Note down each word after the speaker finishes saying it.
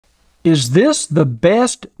Is this the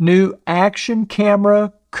best new action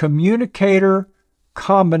camera communicator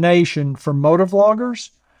combination for motovloggers,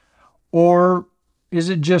 or is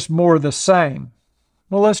it just more of the same?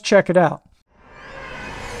 Well, let's check it out.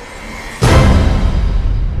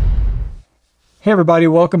 Hey everybody,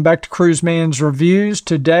 welcome back to Cruiseman's Reviews.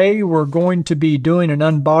 Today we're going to be doing an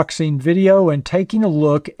unboxing video and taking a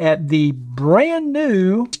look at the brand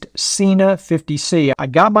new Sena 50C. I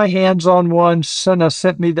got my hands on one. Sena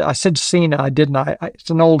sent me, I said Sena, didn't I? It's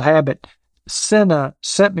an old habit. Sena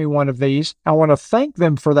sent me one of these. I want to thank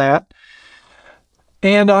them for that.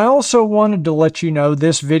 And I also wanted to let you know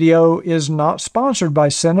this video is not sponsored by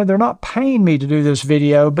Sena. They're not paying me to do this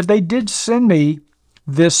video, but they did send me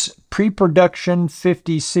this pre-production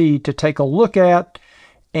 50C to take a look at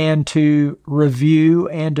and to review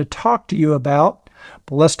and to talk to you about.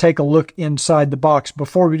 But let's take a look inside the box.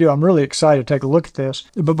 Before we do, I'm really excited to take a look at this.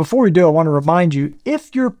 But before we do, I want to remind you,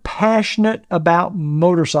 if you're passionate about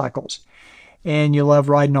motorcycles and you love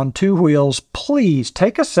riding on two wheels, please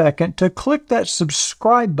take a second to click that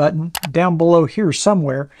subscribe button down below here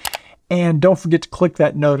somewhere. And don't forget to click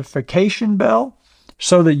that notification bell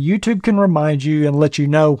so that YouTube can remind you and let you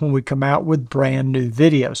know when we come out with brand new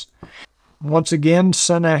videos. Once again,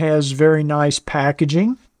 Sena has very nice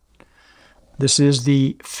packaging. This is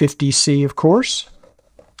the 50C, of course.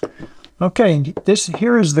 Okay,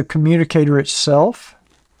 here is the communicator itself.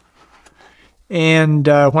 And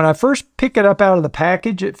when I first pick it up out of the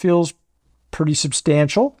package, it feels pretty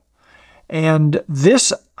substantial. And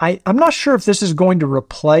this, I'm not sure if this is going to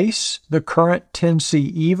replace the current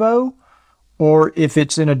 10C Evo, or if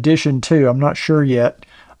it's in addition to. I'm not sure yet.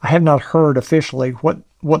 I have not heard officially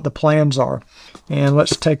what the plans are. And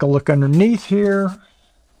let's take a look underneath here.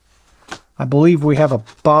 I believe we have a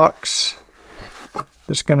box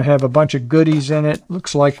that's going to have a bunch of goodies in it.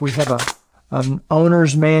 Looks like we have an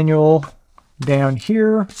owner's manual down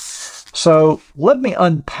here. So let me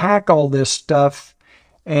unpack all this stuff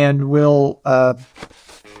and we'll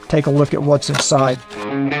take a look at what's inside.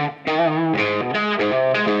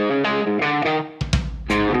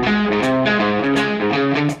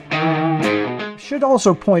 Should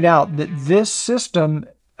also point out that this system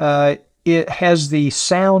it has the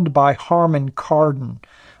sound by Harman Kardon.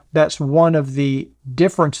 That's one of the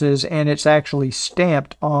differences, and it's actually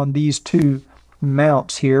stamped on these two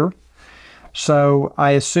mounts here. So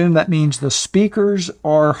I assume that means the speakers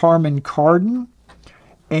are Harman Kardon,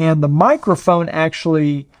 and the microphone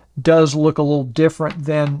actually does look a little different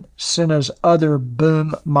than Sena's other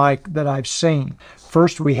boom mic that I've seen.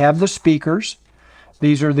 First, we have the speakers.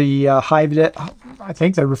 These are the I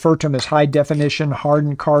think they refer to them as high definition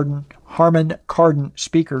Harman Kardon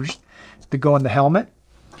speakers that go in the helmet.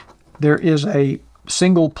 There is a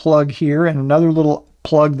single plug here and another little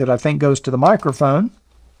plug that I think goes to the microphone.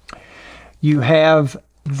 You have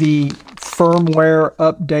the firmware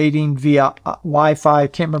updating via Wi-Fi. I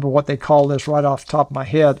can't remember what they call this right off the top of my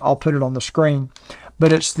head. I'll put it on the screen.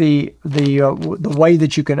 But it's the way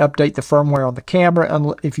that you can update the firmware on the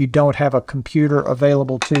camera if you don't have a computer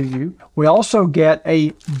available to you. We also get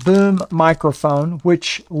a boom microphone,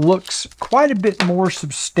 which looks quite a bit more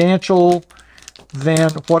substantial than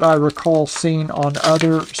what I recall seeing on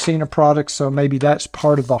other Sena products. So maybe that's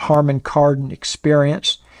part of the Harman Kardon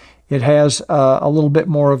experience. It has a little bit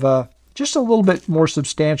more of just a little bit more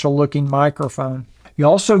substantial looking microphone. You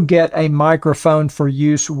also get a microphone for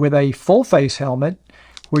use with a full face helmet,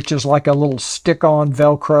 which is like a little stick-on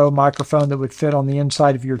Velcro microphone that would fit on the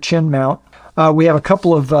inside of your chin mount. We have a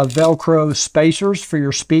couple of Velcro spacers for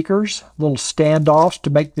your speakers, little standoffs to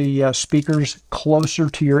make the speakers closer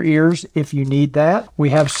to your ears if you need that.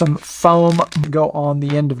 We have some foam to go on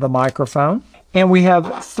the end of the microphone. And we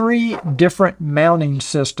have three different mounting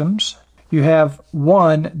systems. You have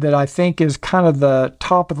one that I think is kind of the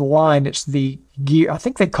top of the line. It's the gear, I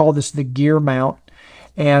think they call this the gear mount,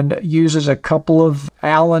 and uses a couple of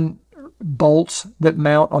Allen bolts that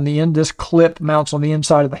mount on the end. This clip mounts on the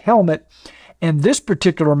inside of the helmet, and this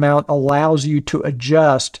particular mount allows you to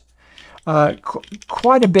adjust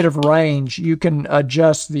quite a bit of range. You can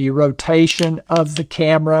adjust the rotation of the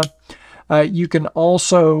camera. You can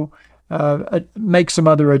also make some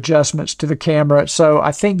other adjustments to the camera. So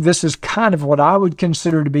I think this is kind of what I would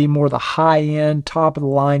consider to be more the high-end,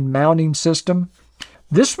 top-of-the-line mounting system.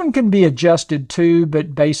 This one can be adjusted too,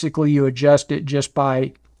 but basically you adjust it just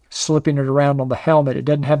by slipping it around on the helmet. It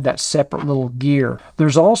doesn't have that separate little gear.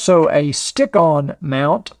 There's also a stick-on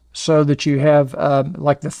mount so that you have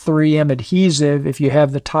like the 3M adhesive if you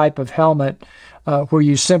have the type of helmet where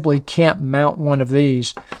you simply can't mount one of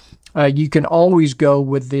these. You can always go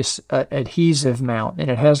with this adhesive mount, and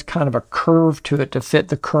it has kind of a curve to it to fit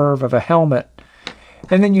the curve of a helmet.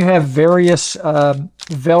 And then you have various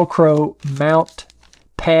Velcro mount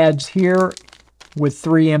pads here with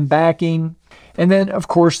 3M backing. And then, of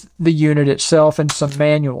course, the unit itself and some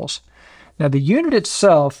manuals. Now, the unit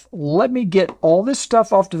itself, let me get all this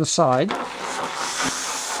stuff off to the side.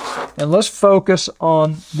 And let's focus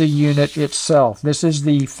on the unit itself. This is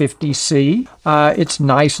the 50C. It's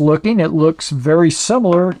nice looking. It looks very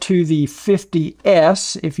similar to the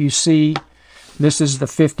 50S. If you see, this is the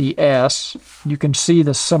 50S. You can see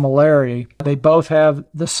the similarity. They both have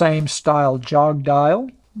the same style jog dial.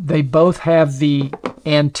 They both have the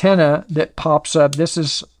antenna that pops up. This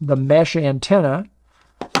is the mesh antenna.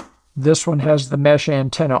 This one has the mesh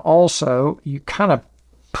antenna also. You kind of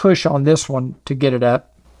push on this one to get it up.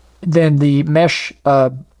 Then the mesh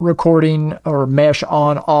recording or mesh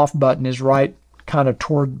on-off button is right kind of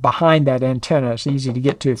toward behind that antenna. It's easy to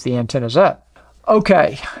get to if the antenna's up.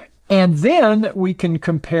 Okay, and then we can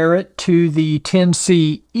compare it to the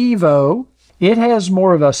 10C Evo. It has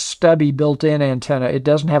more of a stubby built-in antenna. It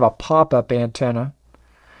doesn't have a pop-up antenna.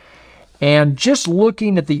 And just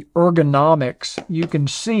looking at the ergonomics, you can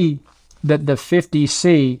see that the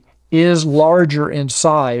 50C is larger in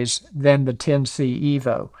size than the 10C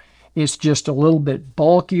Evo. It's just a little bit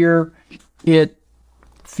bulkier. It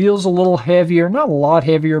feels a little heavier, not a lot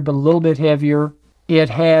heavier, but a little bit heavier. It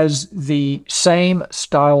has the same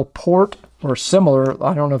style port, or similar.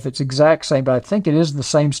 I don't know if it's exact same, but I think it is the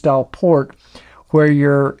same style port where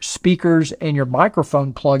your speakers and your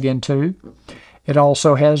microphone plug into. It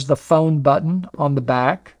also has the phone button on the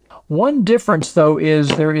back. One difference, though, is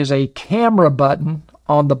there is a camera button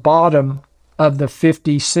on the bottom of the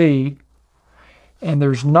 50C, and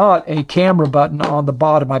there's not a camera button on the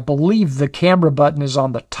bottom. I believe the camera button is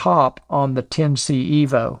on the top on the 10C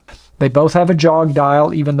Evo. They both have a jog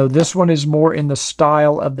dial, even though this one is more in the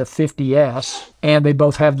style of the 50S, and they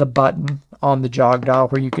both have the button on the jog dial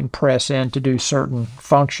where you can press in to do certain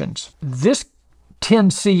functions. This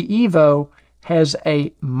 10C Evo has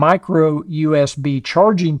a micro USB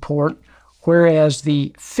charging port, whereas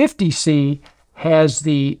the 50C has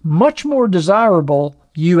the much more desirable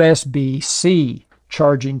USB-C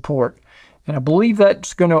charging port. And I believe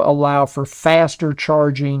that's going to allow for faster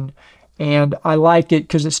charging, and I like it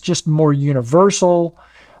because it's just more universal.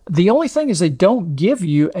 The only thing is they don't give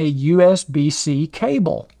you a USB-C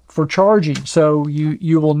cable for charging, so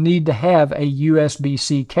you will need to have a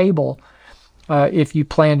USB-C cable if you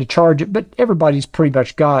plan to charge it, but everybody's pretty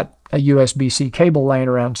much got a USB-C cable laying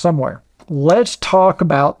around somewhere. Let's talk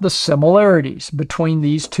about the similarities between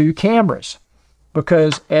these two cameras,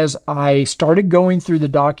 because as I started going through the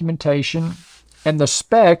documentation and the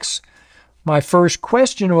specs, my first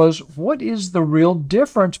question was, what is the real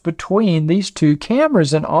difference between these two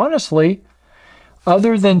cameras? And honestly,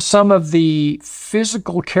 other than some of the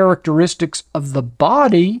physical characteristics of the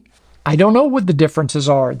body, I don't know what the differences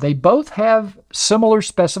are. They both have similar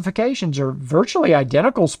specifications or virtually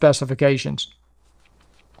identical specifications.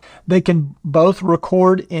 They can both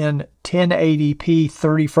record in 1080p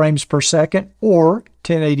 30 frames per second or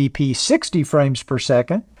 1080p 60 frames per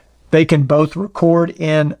second. They can both record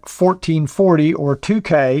in 1440 or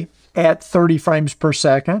 2K at 30 frames per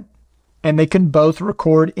second, and they can both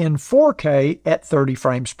record in 4K at 30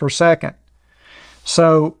 frames per second.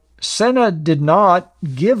 So Sena did not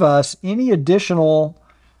give us any additional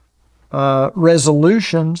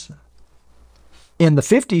resolutions in the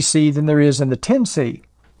 50C than there is in the 10C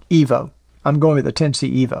Evo. I'm going with the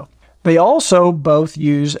 10C Evo. They also both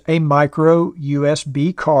use a micro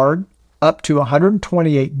USB card up to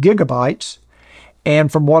 128 gigabytes.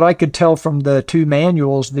 And from what I could tell from the two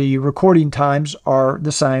manuals, the recording times are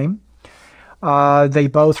the same. They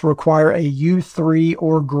both require a U3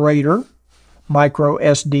 or greater micro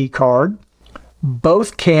SD card.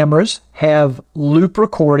 Both cameras have loop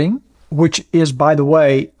recording, which is, by the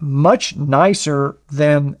way, much nicer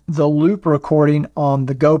than the loop recording on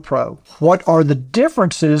the GoPro. What are the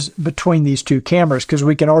differences between these two cameras? Because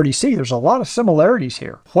we can already see there's a lot of similarities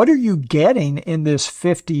here. What are you getting in this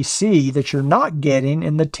 50C that you're not getting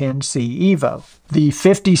in the 10C Evo? The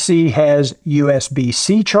 50C has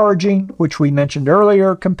USB-C charging, which we mentioned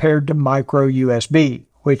earlier, compared to micro USB,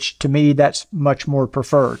 which to me, that's much more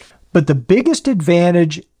preferred. But the biggest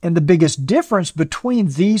advantage and the biggest difference between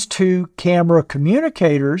these two camera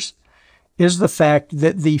communicators is the fact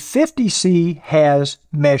that the 50C has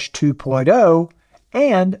Mesh 2.0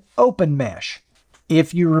 and Open Mesh.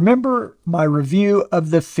 If you remember my review of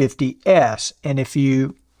the 50S, and if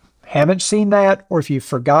you haven't seen that, or if you've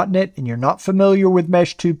forgotten it and you're not familiar with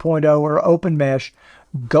Mesh 2.0 or Open Mesh,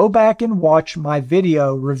 go back and watch my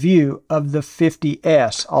video review of the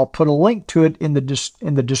 50S. I'll put a link to it in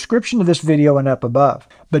the description of this video and up above.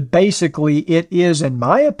 But basically, it is, in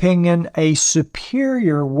my opinion, a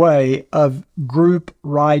superior way of group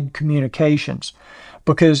ride communications,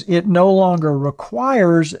 because it no longer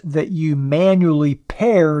requires that you manually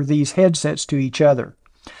pair these headsets to each other.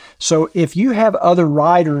 So if you have other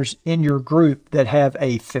riders in your group that have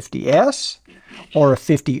a 50S or a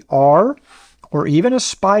 50R or even a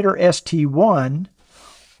Spider ST1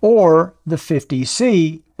 or the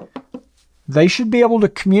 50C, they should be able to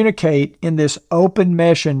communicate in this open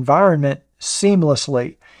mesh environment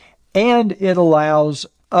seamlessly. And it allows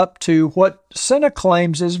up to what Sena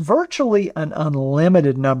claims is virtually an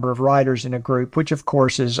unlimited number of riders in a group, which of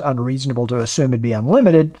course is unreasonable to assume it'd be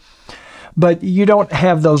unlimited. But you don't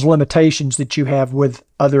have those limitations that you have with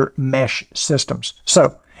other mesh systems.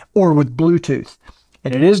 So, or with Bluetooth.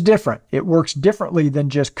 And it is different. It works differently than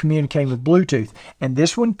just communicating with Bluetooth. And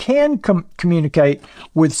this one can communicate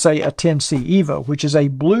with, say, a 10C Evo, which is a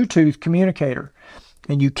Bluetooth communicator.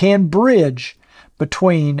 And you can bridge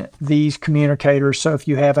between these communicators. So if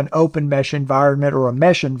you have an open mesh environment or a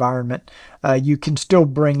mesh environment, you can still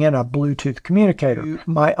bring in a Bluetooth communicator.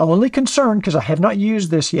 My only concern, because I have not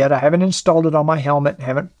used this yet, I haven't installed it on my helmet,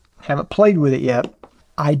 haven't played with it yet.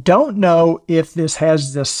 I don't know if this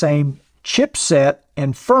has the same chipset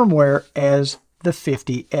and firmware as the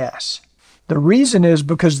 50S. The reason is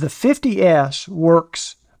because the 50S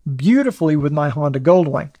works beautifully with my Honda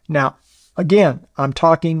Goldwing. Now, again, I'm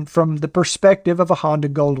talking from the perspective of a Honda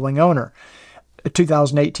Goldwing owner, a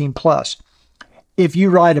 2018 plus. If you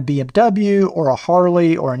ride a BMW or a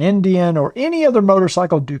Harley or an Indian or any other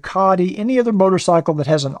motorcycle, Ducati, any other motorcycle that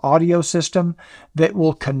has an audio system that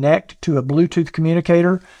will connect to a Bluetooth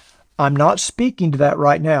communicator, I'm not speaking to that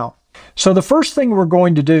right now. So the first thing we're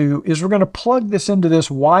going to do is we're going to plug this into this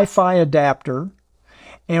Wi-Fi adapter,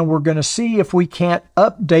 and we're going to see if we can't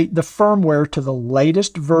update the firmware to the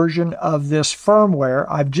latest version of this firmware.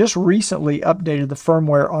 I've just recently updated the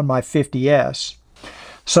firmware on my 50S.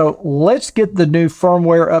 So let's get the new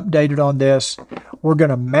firmware updated on this. We're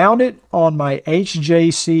going to mount it on my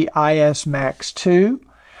HJC IS Max 2.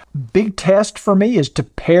 Big test for me is to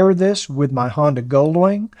pair this with my Honda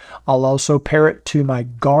Goldwing. I'll also pair it to my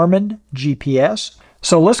Garmin GPS.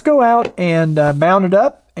 So let's go out and mount it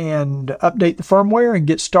up and update the firmware and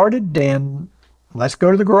get started, and let's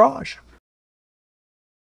go to the garage.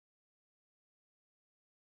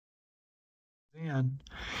 And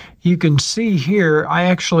you can see here I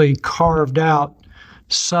actually carved out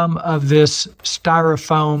some of this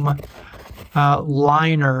styrofoam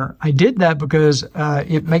liner. I did that because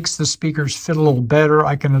it makes the speakers fit a little better.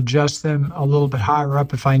 I can adjust them a little bit higher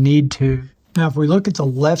up if I need to. Now, if we look at the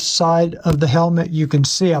left side of the helmet, you can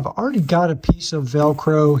see I've already got a piece of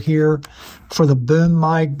Velcro here for the boom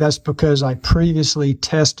mic. That's because I previously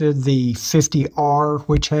tested the 50R,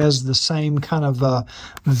 which has the same kind of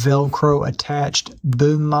Velcro attached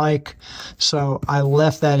boom mic. So I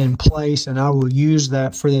left that in place, and I will use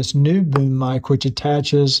that for this new boom mic, which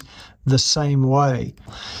attaches the same way.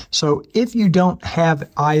 So if you don't have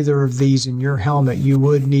either of these in your helmet, you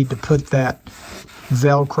would need to put that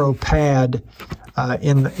Velcro pad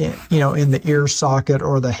in the ear socket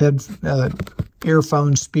or the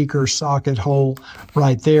earphone speaker socket hole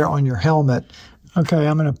right there on your helmet. Okay,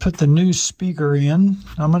 I'm going to put the new speaker in.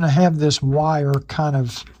 I'm going to have this wire I'm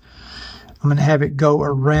going to have it go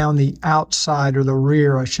around the outside, or the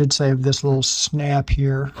rear, I should say, of this little snap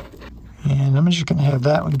here. And I'm just going to have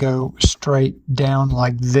that one go straight down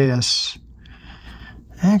like this.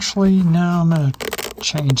 Actually, no, I'm going to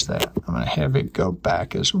change that. I'm going to have it go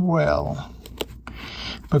back as well,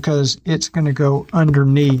 because it's going to go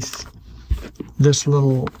underneath this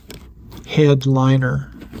little head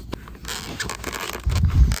liner.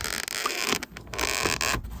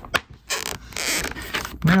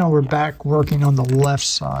 Now we're back working on the left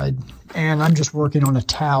side, and I'm just working on a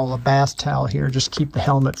towel, a bath towel here, just keep the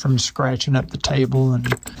helmet from scratching up the table.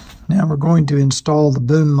 And now we're going to install the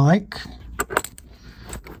boom mic.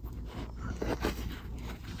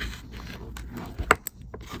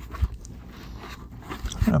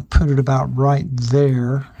 I'm going to put it about right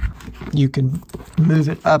there. You can move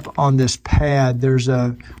it up on this pad. There's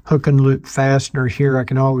a hook and loop fastener here. I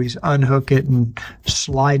can always unhook it and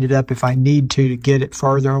slide it up if I need to get it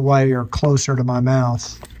farther away or closer to my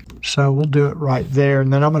mouth. So we'll do it right there.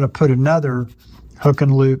 And then I'm going to put another hook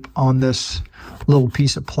and loop on this little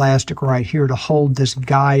piece of plastic right here to hold this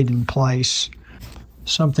guide in place.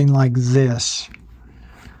 Something like this.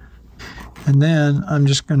 And then I'm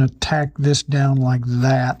just going to tack this down like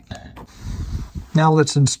that. Now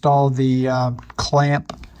let's install the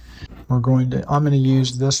clamp. I'm going to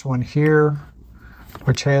use this one here,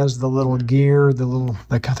 which has the little gear,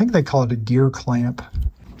 I think they call it a gear clamp.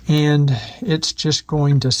 And it's just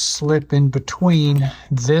going to slip in between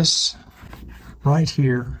this right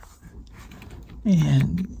here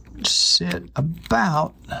and sit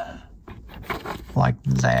about like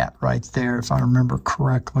that right there, if I remember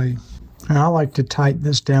correctly. And I like to tighten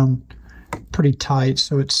this down pretty tight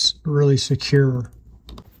so it's really secure.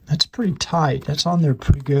 That's pretty tight. That's on there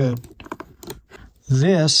pretty good.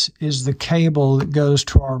 This is the cable that goes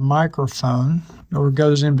to our microphone, or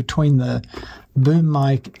goes in between the boom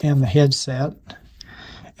mic and the headset.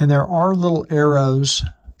 And there are little arrows.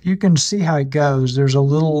 You can see how it goes. There's a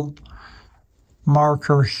little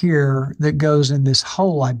marker here that goes in this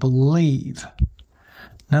hole, I believe.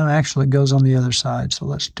 No, actually it goes on the other side. So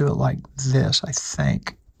let's do it like this, I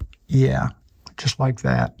think. Yeah, just like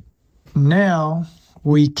that. Now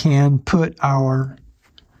we can put our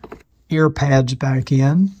ear pads back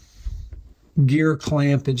in, gear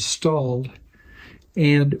clamp installed,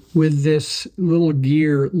 and with this little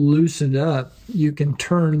gear loosened up, you can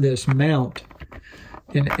turn this mount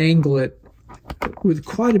and angle it with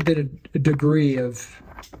quite a bit of a degree of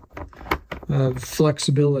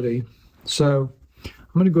flexibility. So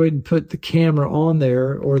I'm going to go ahead and put the camera on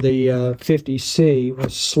there, or the 50C. We'll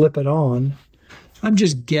slip it on. I'm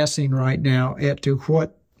just guessing right now as to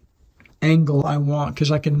what angle I want,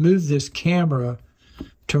 because I can move this camera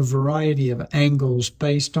to a variety of angles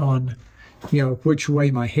based on, you know, which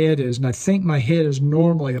way my head is. And I think my head is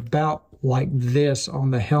normally about like this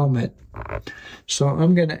on the helmet. So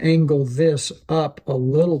I'm going to angle this up a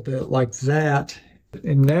little bit like that.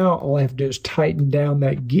 And now all I have to do is tighten down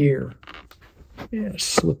that gear. Yeah,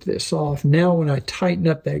 slip this off. Now when I tighten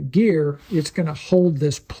up that gear, it's going to hold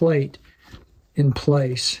this plate in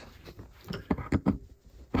place.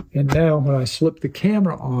 And now when I slip the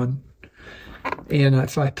camera on, and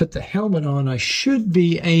if I put the helmet on, I should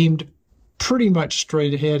be aimed pretty much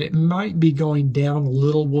straight ahead. It might be going down a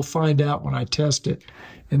little. We'll find out when I test it.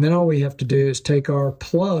 And then all we have to do is take our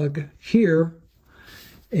plug here,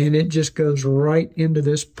 and it just goes right into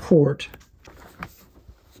this port.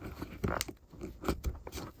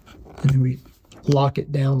 And we lock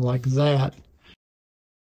it down like that.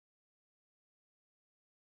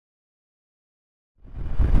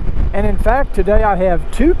 And in fact, today I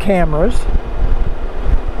have two cameras.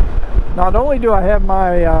 Not only do I have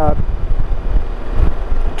my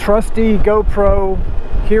trusty GoPro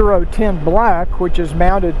Hero 10 Black, which is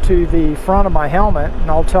mounted to the front of my helmet, and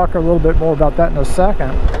I'll talk a little bit more about that in a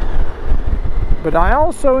second, but I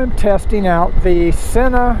also am testing out the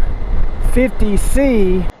Sena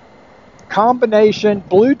 50C combination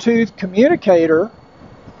Bluetooth communicator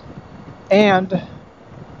and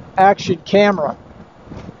action camera.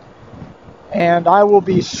 And I will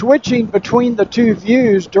be switching between the two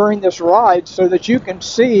views during this ride so that you can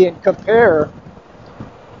see and compare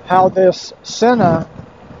how this Sena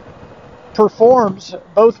performs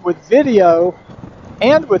both with video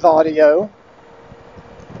and with audio,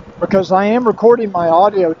 because I am recording my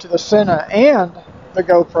audio to the Sena and the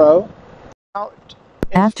GoPro.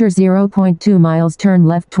 After 0.2 miles, turn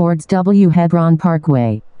left towards W. Hebron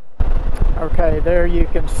Parkway. Okay, there you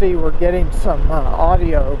can see we're getting some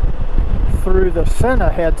audio through the Sena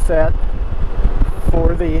headset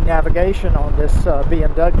for the navigation on this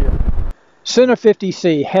BMW. Sena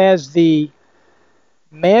 50C has the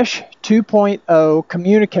Mesh 2.0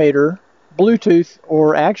 communicator, Bluetooth,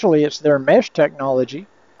 or actually it's their mesh technology.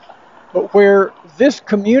 But where this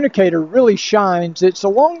communicator really shines, it's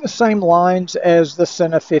along the same lines as the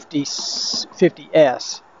Sena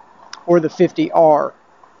 50S or the 50R.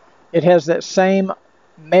 It has that same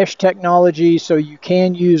mesh technology, so you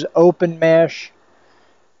can use open mesh.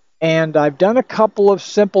 And I've done a couple of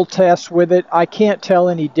simple tests with it. I can't tell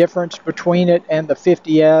any difference between it and the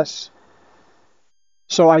 50S.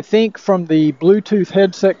 So I think from the Bluetooth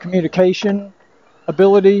headset communication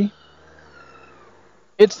ability,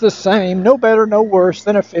 it's the same, no better, no worse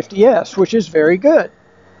than a 50S, which is very good.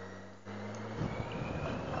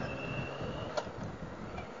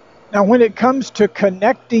 Now when it comes to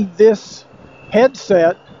connecting this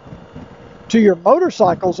headset to your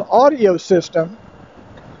motorcycle's audio system,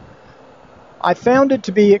 I found it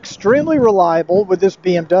to be extremely reliable with this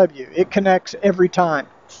BMW. It connects every time.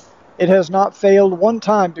 It has not failed one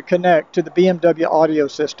time to connect to the BMW audio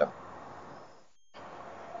system.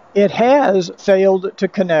 It has failed to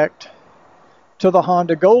connect to the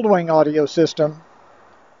Honda Goldwing audio system.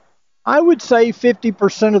 I would say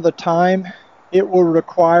 50% of the time it will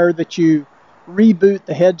require that you reboot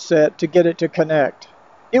the headset to get it to connect.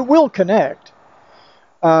 It will connect.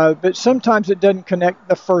 but sometimes it doesn't connect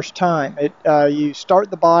the first time. You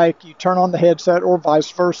start the bike, you turn on the headset, or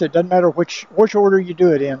vice versa. It doesn't matter which order you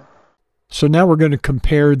do it in. So now we're going to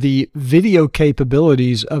compare the video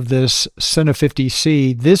capabilities of this Sena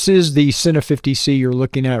 50C. This is the Sena 50C you're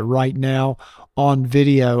looking at right now on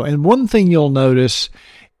video. And one thing you'll notice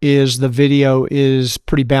is the video is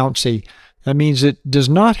pretty bouncy. That means it does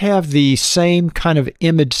not have the same kind of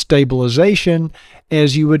image stabilization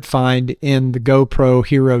as you would find in the GoPro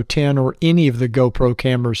Hero 10 or any of the GoPro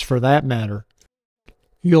cameras for that matter.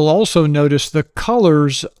 You'll also notice the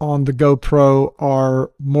colors on the GoPro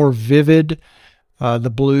are more vivid.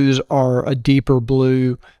 The blues are a deeper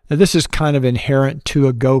blue. Now, this is kind of inherent to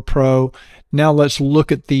a GoPro. Now let's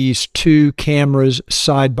look at these two cameras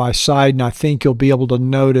side by side, and I think you'll be able to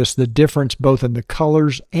notice the difference both in the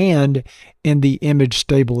colors and in the image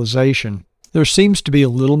stabilization. There seems to be a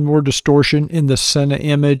little more distortion in the Sena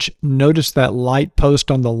image. Notice that light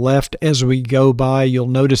post on the left as we go by. You'll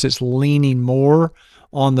notice it's leaning more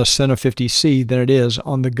on the Sena 50C than it is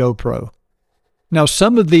on the GoPro. Now,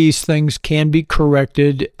 some of these things can be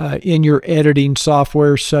corrected in your editing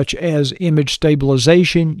software, such as image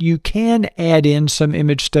stabilization. You can add in some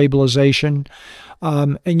image stabilization,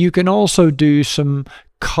 and you can also do some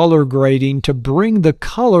color grading to bring the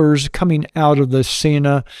colors coming out of the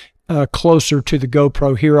Sena closer to the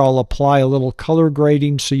GoPro. Here I'll apply a little color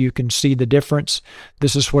grading so you can see the difference.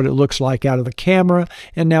 This is what it looks like out of the camera,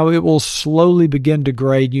 and now it will slowly begin to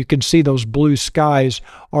grade. You can see those blue skies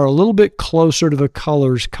are a little bit closer to the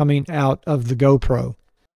colors coming out of the GoPro.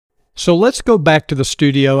 So let's go back to the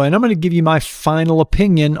studio, and I'm going to give you my final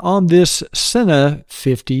opinion on this Sena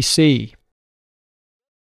 50C.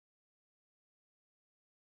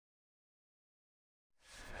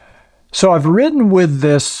 So I've ridden with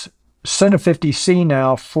this Sena 50C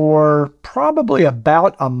now for probably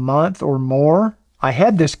about a month or more. I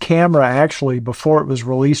had this camera actually before it was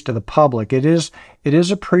released to the public. It is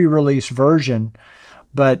a pre-release version,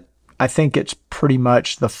 but I think it's pretty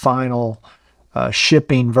much the final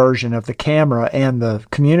shipping version of the camera and the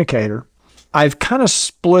communicator. I've kind of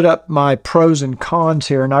split up my pros and cons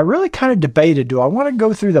here, and I really kind of debated, do I want to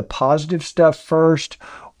go through the positive stuff first,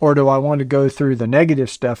 or do I want to go through the negative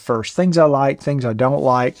stuff first? Things I like, things I don't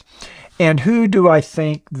like. And who do I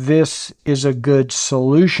think this is a good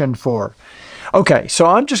solution for? Okay, so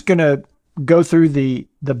I'm just going to go through the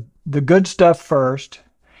good stuff first.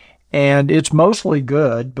 And it's mostly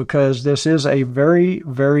good because this is a very,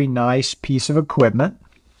 very nice piece of equipment.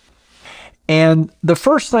 And the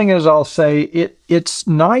first thing is I'll say it's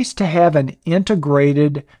nice to have an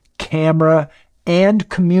integrated camera and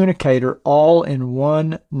communicator all in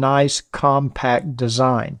one nice compact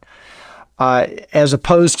design. As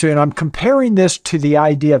opposed to, and I'm comparing this to the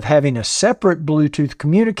idea of having a separate Bluetooth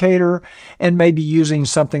communicator and maybe using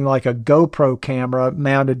something like a GoPro camera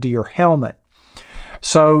mounted to your helmet.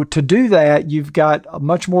 So to do that, you've got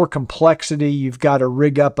much more complexity. You've got to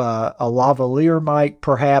rig up a lavalier mic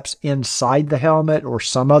perhaps inside the helmet or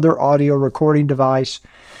some other audio recording device.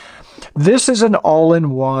 This is an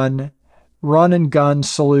all-in-one run and gun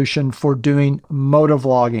solution for doing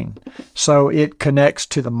motovlogging. So it connects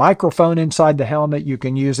to the microphone inside the helmet. You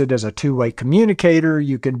can use it as a two-way communicator.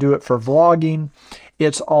 You can do it for vlogging.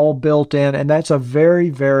 It's all built in, and that's a very,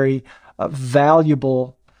 very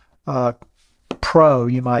valuable pro,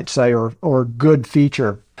 you might say, or good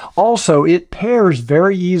feature. Also, it pairs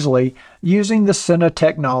very easily using the Sena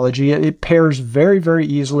technology. It pairs very, very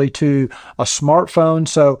easily to a smartphone.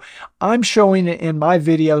 So I'm showing it in my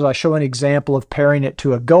videos. I show an example of pairing it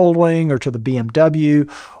to a Goldwing or to the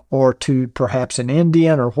BMW or to perhaps an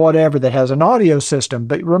Indian or whatever that has an audio system.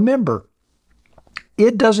 But remember,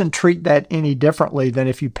 it doesn't treat that any differently than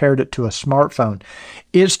if you paired it to a smartphone.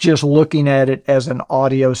 It's just looking at it as an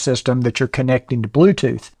audio system that you're connecting to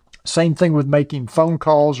Bluetooth. Same thing with making phone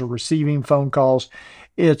calls or receiving phone calls.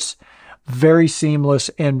 It's very seamless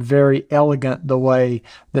and very elegant the way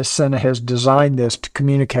that Sena has designed this to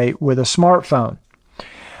communicate with a smartphone.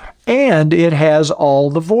 And it has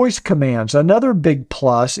all the voice commands. Another big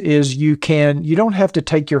plus is you don't have to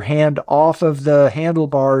take your hand off of the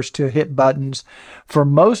handlebars to hit buttons. For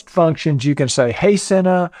most functions, you can say, "Hey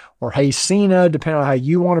Sena," or "Hey Sena," depending on how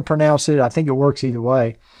you want to pronounce it. I think it works either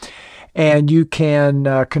way. And you can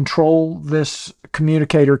control this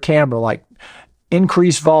communicator camera, like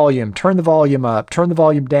increase volume, turn the volume up, turn the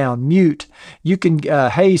volume down, mute. You can,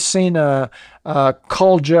 "Hey Sena,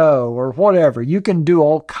 call Joe," or whatever. You can do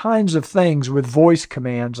all kinds of things with voice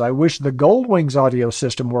commands. I wish the Goldwing's audio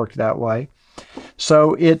system worked that way.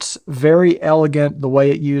 So it's very elegant the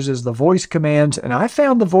way it uses the voice commands, and I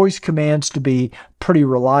found the voice commands to be pretty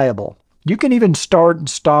reliable. You can even start and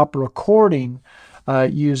stop recording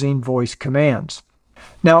using voice commands.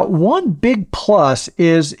 Now, one big plus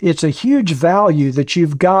is it's a huge value that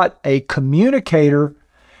you've got a communicator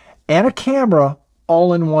and a camera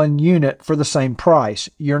all in one unit for the same price.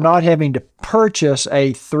 You're not having to purchase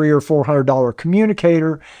a $300 or $400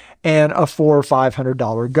 communicator and a $400 or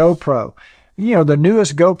 $500 GoPro. You know, the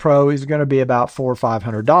newest GoPro is going to be about $400 or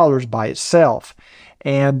 $500 by itself.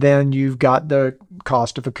 And then you've got the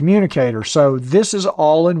cost of a communicator. So this is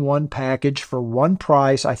all in one package for one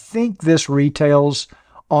price. I think this retails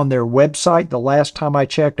on their website. The last time I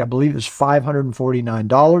checked, I believe it was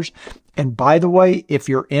 $549. And by the way, if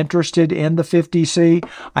you're interested in the 50C,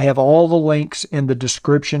 I have all the links in the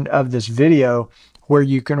description of this video where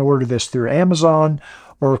you can order this through Amazon,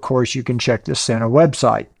 or of course you can check the Sena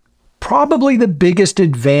website. Probably the biggest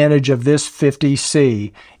advantage of this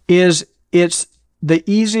 50C is it's the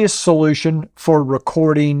easiest solution for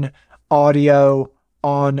recording audio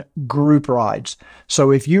on group rides.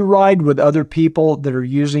 So if you ride with other people that are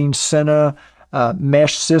using Sena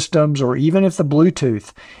mesh systems, or even if the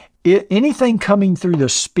Bluetooth, anything coming through the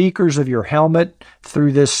speakers of your helmet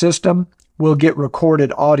through this system will get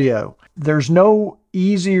recorded audio. There's no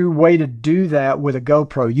easier way to do that with a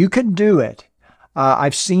GoPro. You can do it.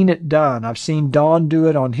 I've seen it done. I've seen Don do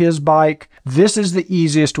it on his bike. This is the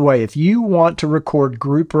easiest way. If you want to record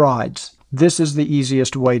group rides, this is the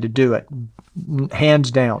easiest way to do it,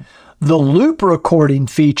 hands down. The loop recording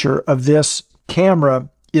feature of this camera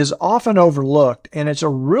is often overlooked, and it's a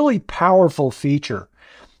really powerful feature.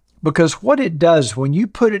 Because what it does when you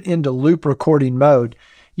put it into loop recording mode,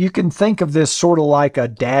 you can think of this sort of like a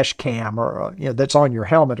dash cam, or that's on your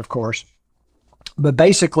helmet, of course. But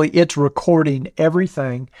basically, it's recording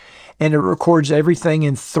everything, and it records everything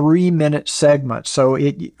in 3-minute segments. So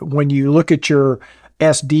when you look at your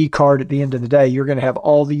SD card at the end of the day, you're going to have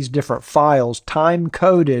all these different files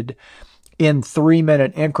time-coded in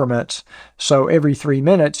 3-minute increments. So every 3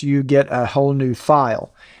 minutes, you get a whole new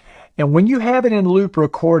file. And when you have it in loop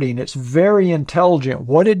recording, it's very intelligent.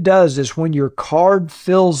 What it does is when your card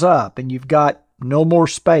fills up and you've got no more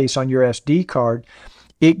space on your SD card,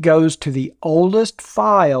 it goes to the oldest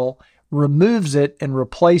file, removes it, and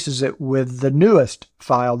replaces it with the newest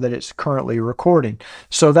file that it's currently recording.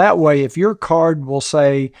 So that way, if your card will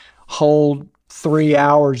say hold 3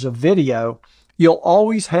 hours of video, you'll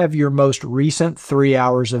always have your most recent 3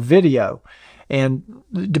 hours of video. And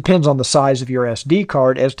it depends on the size of your SD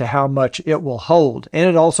card as to how much it will hold. And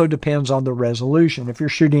it also depends on the resolution. If you're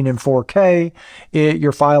shooting in 4K,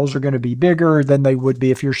 your files are going to be bigger than they would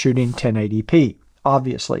be if you're shooting 1080p,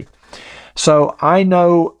 obviously. So I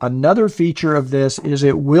know another feature of this is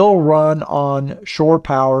it will run on shore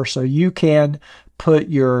power. So you can put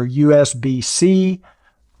your USB-C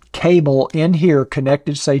cable in here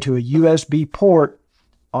connected, say, to a USB port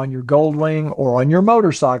on your Goldwing or on your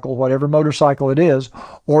motorcycle, whatever motorcycle it is,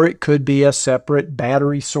 or it could be a separate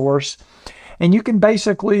battery source, and you can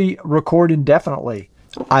basically record indefinitely.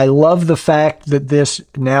 I love the fact that this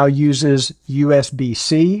now uses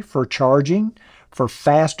USB-C for charging, for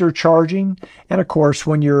faster charging, and of course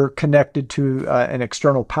when you're connected to an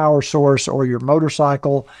external power source or your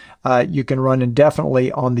motorcycle, you can run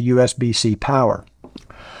indefinitely on the USB-C power.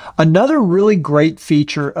 Another really great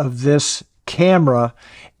feature of this camera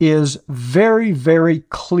is very, very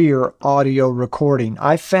clear audio recording.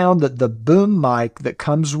 I found that the boom mic that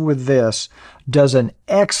comes with this does an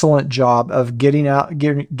excellent job of getting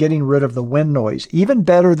rid of the wind noise, even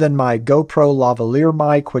better than my GoPro lavalier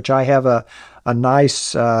mic, which I have a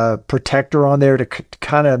nice protector on there to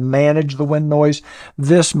kind of manage the wind noise.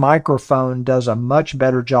 This microphone does a much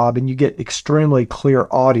better job, and you get extremely clear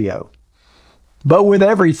audio. But with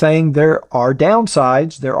everything, there are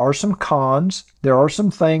downsides. There are some cons. There are some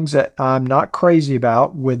things that I'm not crazy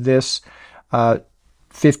about with this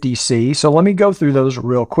 50C. So let me go through those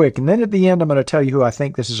real quick. And then at the end, I'm going to tell you who I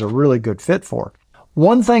think this is a really good fit for.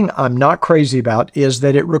 One thing I'm not crazy about is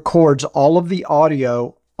that it records all of the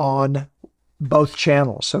audio on both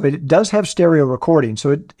channels. So it does have stereo recording.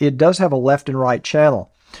 So it does have a left and right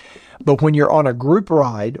channel. But when you're on a group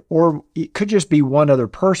ride, or it could just be one other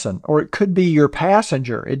person, or it could be your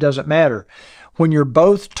passenger, it doesn't matter. When you're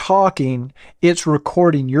both talking, it's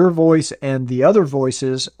recording your voice and the other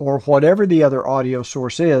voices, or whatever the other audio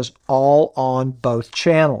source is, all on both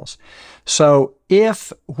channels. So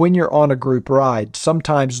if, when you're on a group ride,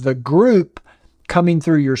 sometimes the group coming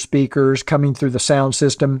through your speakers, coming through the sound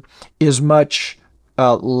system, is much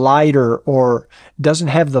lighter, or doesn't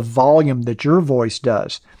have the volume that your voice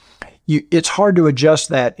does, it's hard to adjust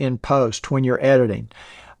that in post when you're editing.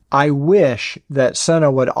 I wish that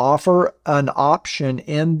Sena would offer an option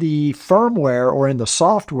in the firmware or in the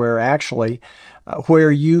software actually,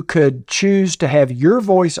 where you could choose to have your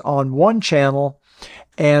voice on one channel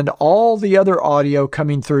and all the other audio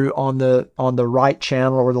coming through on the right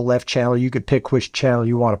channel or the left channel. You could pick which channel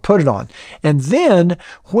you want to put it on. And then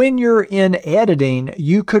when you're in editing,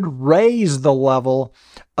 you could raise the level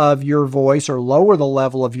of your voice or lower the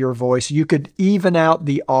level of your voice. You could even out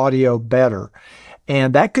the audio better.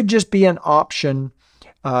 And that could just be an option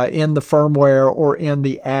in the firmware or in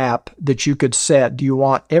the app that you could set. Do you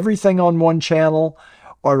want everything on one channel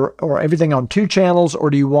or everything on two channels,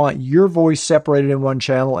 or do you want your voice separated in one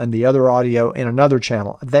channel and the other audio in another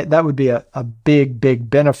channel? That would be a big, big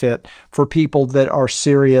benefit for people that are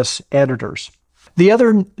serious editors. The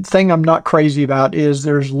other thing I'm not crazy about is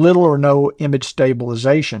there's little or no image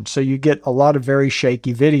stabilization, so you get a lot of very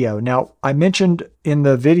shaky video. Now, I mentioned in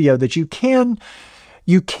the video that you can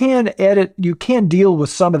edit, you can deal with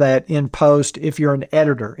some of that in post if you're an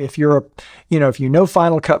editor. If you're, if you know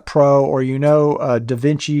Final Cut Pro or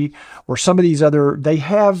DaVinci or some of these other, they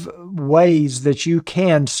have ways that you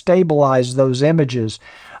can stabilize those images,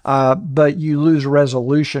 but you lose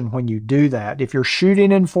resolution when you do that. If you're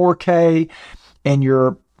shooting in 4K and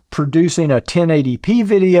you're producing a 1080p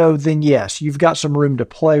video, then yes, you've got some room to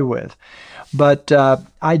play with. But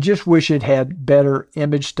I just wish it had better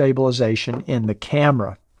image stabilization in the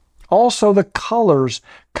camera. Also, the colors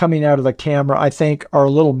coming out of the camera, I think, are a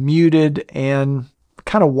little muted and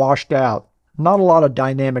kind of washed out. Not a lot of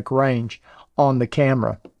dynamic range on the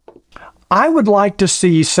camera. I would like to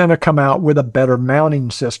see Sena come out with a better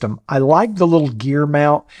mounting system. I like the little gear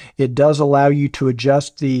mount. It does allow you to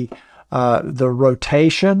adjust the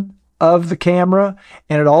rotation of the camera,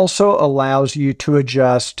 and it also allows you to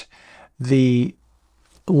adjust the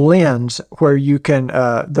lens where you can,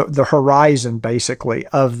 the horizon basically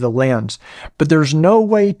of the lens. But there's no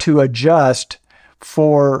way to adjust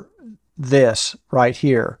for this right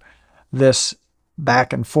here, this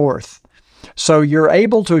back and forth. So you're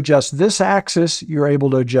able to adjust this axis, you're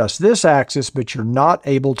able to adjust this axis, but you're not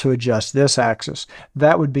able to adjust this axis.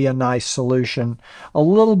 That would be a nice solution. A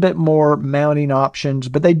little bit more mounting options,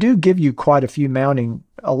 but they do give you quite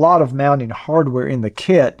a lot of mounting hardware in the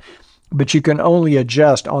kit, but you can only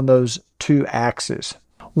adjust on those two axes.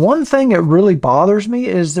 One thing that really bothers me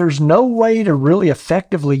is there's no way to really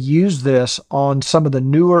effectively use this on some of the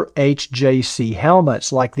newer HJC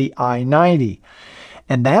helmets like the i90.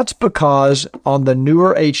 And that's because on the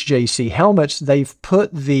newer HJC helmets, they've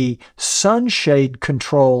put the sunshade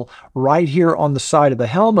control right here on the side of the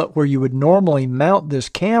helmet where you would normally mount this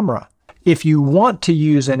camera. If you want to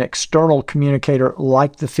use an external communicator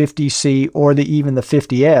like the 50C or even the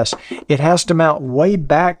 50S, it has to mount way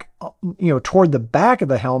back, toward the back of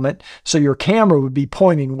the helmet, so your camera would be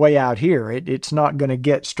pointing way out here. It's not going to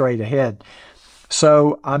get straight ahead.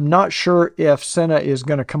 So I'm not sure if Sena is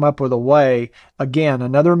going to come up with a way. Again,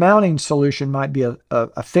 another mounting solution might be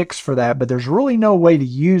a fix for that, but there's really no way to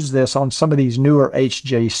use this on some of these newer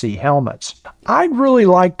HJC helmets. I'd really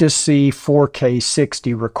like to see 4K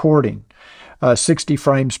 60 recording, 60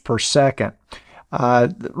 frames per second.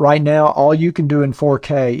 Right now, all you can do in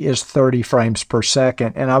 4K is 30 frames per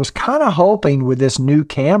second. And I was kind of hoping with this new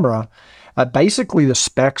camera, basically the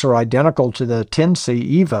specs are identical to the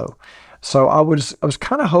 10C Evo. So I was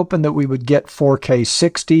kind of hoping that we would get 4K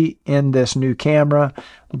 60 in this new camera,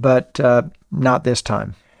 but not this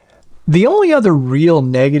time. The only other real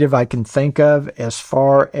negative I can think of as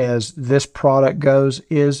far as this product goes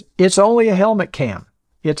is it's only a helmet cam.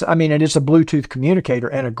 It's a Bluetooth communicator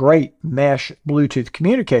and a great mesh Bluetooth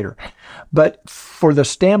communicator. But for the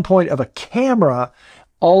standpoint of a camera,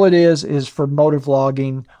 all it is for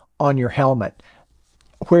motovlogging on your helmet.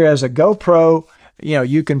 Whereas a GoPro,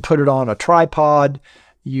 you can put it on a tripod,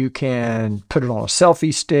 you can put it on a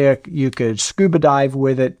selfie stick, you could scuba dive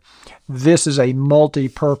with it. This is a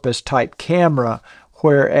multi-purpose type camera,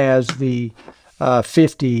 whereas the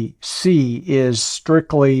 50C is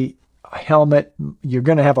strictly a helmet. You're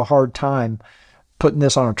going to have a hard time putting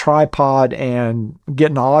this on a tripod and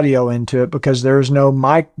getting audio into it because there's no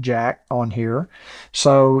mic jack on here.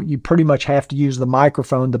 So you pretty much have to use the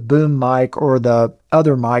microphone, the boom mic or the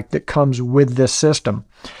other mic that comes with this system.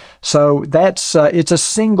 So that's it's a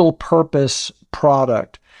single purpose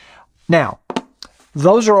product. Now,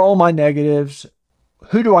 those are all my negatives.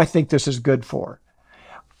 Who do I think this is good for?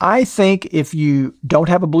 I think if you don't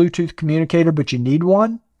have a Bluetooth communicator but you need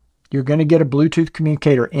one, you're going to get a Bluetooth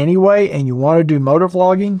communicator anyway, and you want to do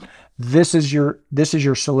motovlogging, this is your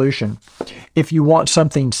solution. If you want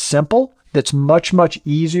something simple that's much, much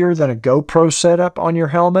easier than a GoPro setup on your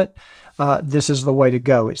helmet, this is the way to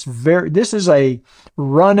go. This is a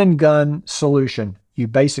run and gun solution. You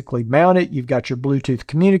basically mount it. You've got your Bluetooth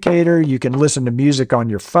communicator. You can listen to music on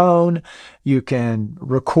your phone. You can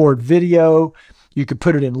record video. You could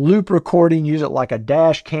put it in loop recording, use it like a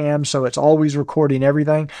dash cam, so it's always recording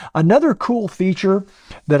everything. Another cool feature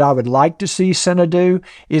that I would like to see Sena do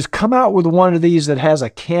is come out with one of these that has a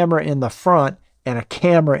camera in the front and a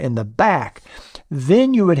camera in the back.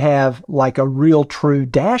 Then you would have like a real true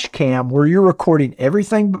dash cam where you're recording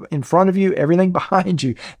everything in front of you, everything behind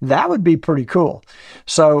you. That would be pretty cool.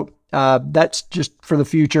 So that's just for the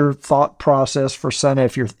future thought process for Sena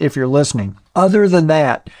if you're listening. Other than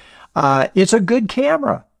that, it's a good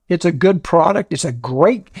camera. It's a good product. It's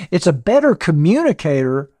a better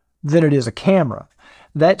communicator than it is a camera.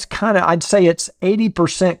 That's I'd say it's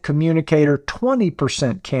 80% communicator,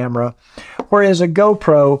 20% camera, whereas a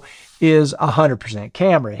GoPro is 100%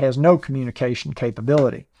 camera. It has no communication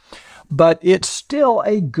capability, but it's still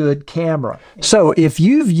a good camera. So if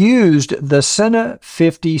you've used the Sena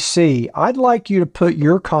 50C, I'd like you to put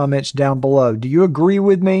your comments down below. Do you agree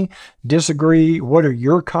with me? Disagree? What are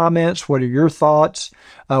your comments? What are your thoughts?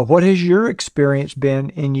 What has your experience been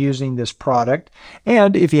in using this product?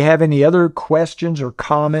 And if you have any other questions or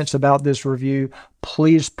comments about this review,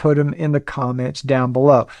 please put them in the comments down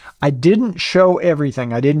below. I didn't show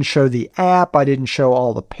everything. I didn't show the app. I didn't show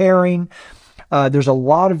all the pairing. There's a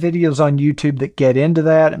lot of videos on YouTube that get into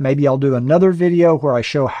that. Maybe I'll do another video where I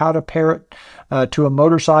show how to pair it to a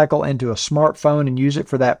motorcycle and to a smartphone and use it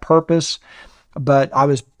for that purpose. But I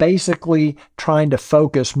was basically trying to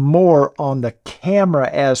focus more on the camera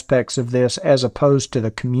aspects of this as opposed to the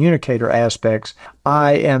communicator aspects.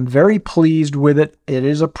 I am very pleased with it. It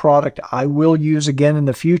is a product I will use again in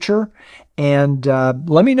the future. And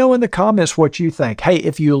let me know in the comments what you think. Hey,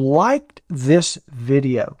 if you liked this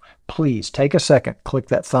video, please take a second, click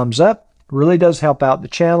that thumbs up. It really does help out the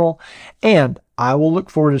channel. And I will look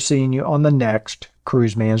forward to seeing you on the next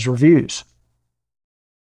Cruiseman's Reviews.